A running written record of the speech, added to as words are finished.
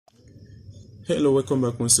Hello, welcome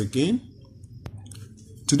back once again.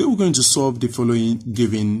 Today we're going to solve the following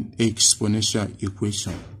given exponential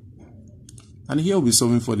equation. And here we'll be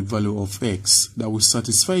solving for the value of x that will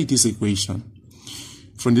satisfy this equation.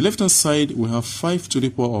 From the left hand side, we have 5 to the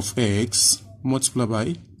power of x multiplied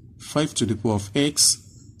by 5 to the power of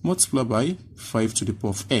x multiplied by 5 to the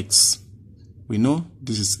power of x. We know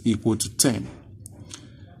this is equal to 10.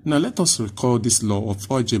 Now let us recall this law of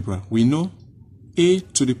algebra. We know a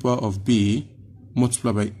to the power of b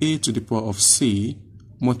multiplied by a to the power of c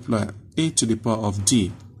multiplied by a to the power of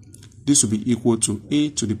d. This will be equal to a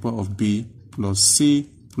to the power of b plus c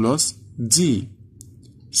plus d.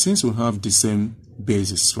 Since we have the same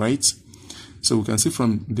basis, right? So we can see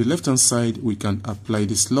from the left hand side we can apply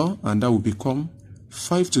this law, and that will become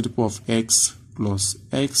 5 to the power of x plus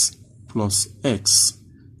x plus x,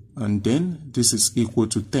 and then this is equal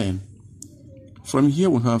to 10. From here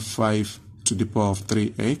we have 5 to the power of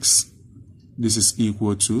 3x. This is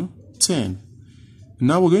equal to 10.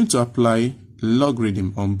 Now we're going to apply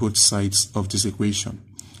logarithm on both sides of this equation.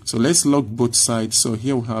 So let's log both sides. So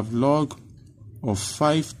here we have log of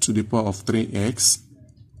 5 to the power of 3x.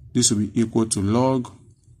 This will be equal to log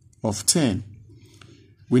of 10.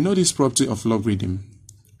 We know this property of logarithm.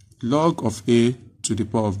 Log of a to the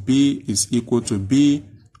power of b is equal to b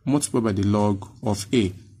multiplied by the log of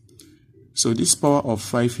a. So this power of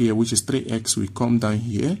 5 here, which is 3x, will come down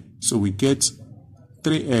here. So we get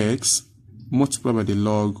 3x multiplied by the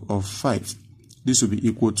log of 5. This will be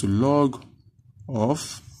equal to log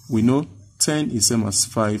of, we know 10 is same as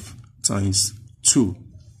 5 times 2.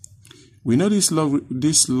 We know this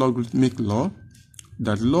logarithmic law,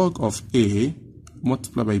 that log of a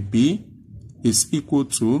multiplied by b is equal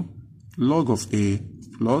to log of a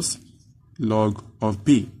plus log of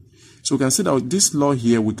b. So we can see that this law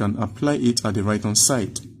here, we can apply it at the right hand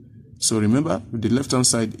side. So remember, the left hand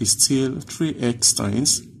side is still 3x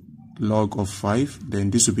times log of 5. Then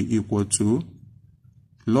this will be equal to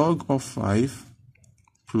log of 5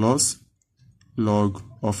 plus log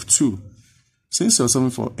of 2. Since you're solving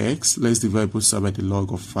for x, let's divide both sides by the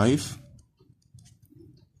log of 5.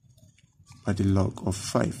 By the log of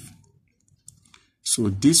 5. So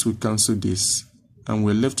this will cancel this, and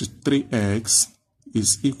we're left with 3x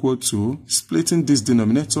is equal to, splitting this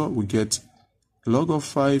denominator, we get log of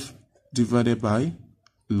 5 divided by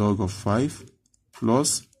log of 5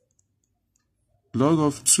 plus log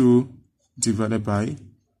of 2 divided by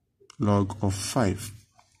log of 5.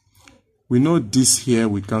 We know this here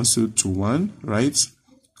we cancel to 1, right?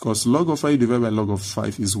 Because log of 5 divided by log of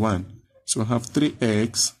 5 is 1. So we have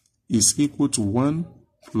 3x is equal to 1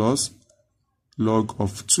 plus log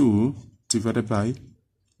of 2 divided by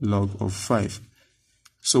log of 5.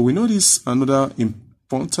 So we know this another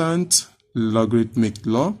important logarithmic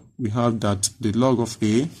law. We have that the log of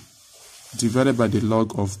a divided by the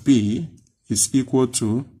log of b is equal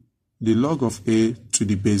to the log of a to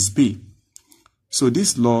the base b. So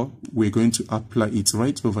this law, we're going to apply it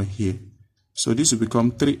right over here. So this will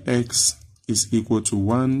become 3x is equal to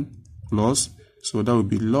 1 plus, so that will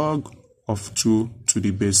be log of 2 to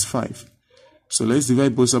the base 5. So let's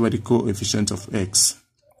divide both sides by the coefficient of x.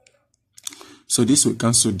 So this will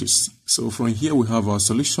cancel this. So from here we have our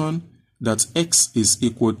solution, that x is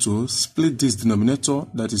equal to, split this denominator,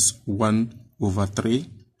 that is 1 over 3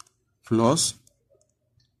 plus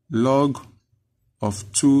log of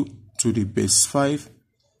 2 to the base 5,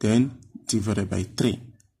 then divided by 3.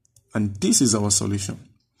 And this is our solution.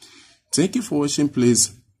 Thank you for watching.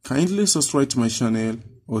 Please kindly subscribe to my channel.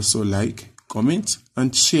 Also like, comment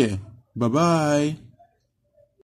and share. Bye bye.